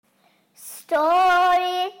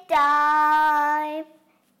story time.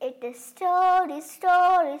 It is story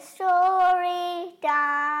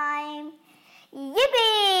time.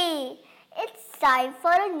 Yippee! It's time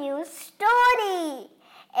for a new story.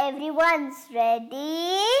 Everyone's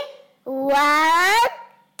ready? 1,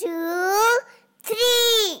 2, 3.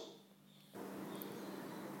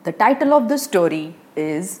 The title of the story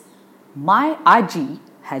is My Aji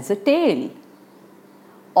Has a Tail.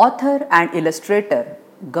 Author and illustrator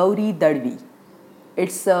Gauri Dadvi.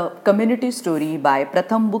 It's a community story by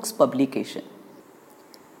Pratham Books Publication.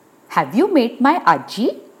 Have you met my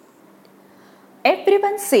Aji?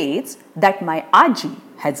 Everyone says that my Aji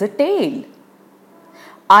has a tail.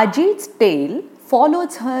 Aji's tail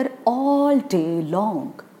follows her all day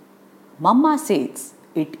long. Mama says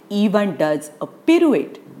it even does a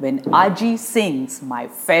pirouette when Aji sings my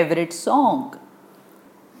favorite song.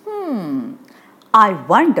 I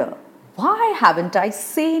wonder, why haven't I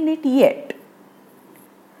seen it yet?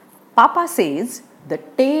 Papa says the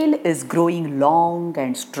tail is growing long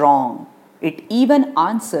and strong. It even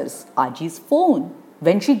answers Aji's phone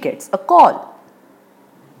when she gets a call.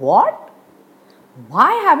 What?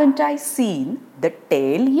 Why haven't I seen the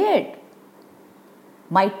tail yet?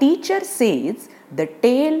 My teacher says the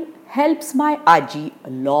tail helps my Aji a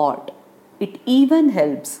lot. It even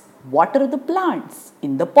helps water the plants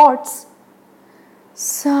in the pots.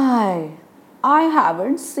 Sigh, I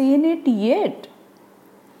haven't seen it yet.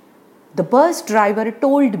 The bus driver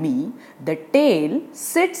told me the tail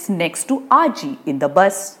sits next to Aji in the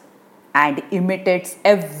bus and imitates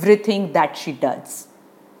everything that she does.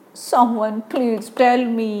 Someone please tell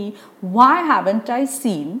me, why haven't I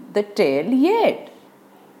seen the tail yet?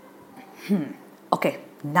 Okay,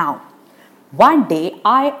 now, one day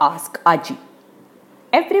I asked Aji,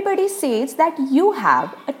 everybody says that you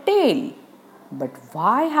have a tail, but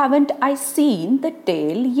why haven't I seen the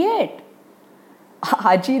tail yet?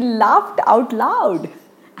 Aji laughed out loud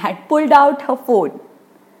and pulled out her phone.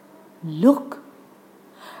 Look,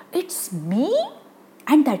 it's me,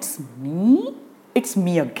 and that's me. It's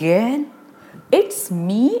me again. It's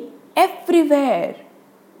me everywhere.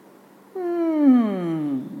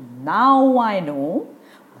 Now I know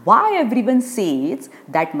why everyone says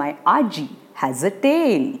that my Aji has a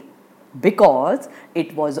tail. Because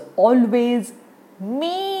it was always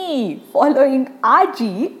me following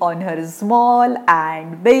Aji on her small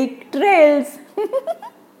and big trails.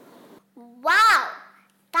 Wow,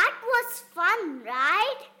 that was fun,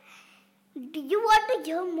 right? Do you want to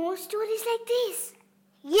hear more stories like this?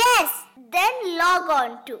 Yes, then log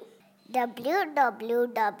on to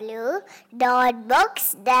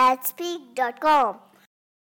www.booksthatspeak.com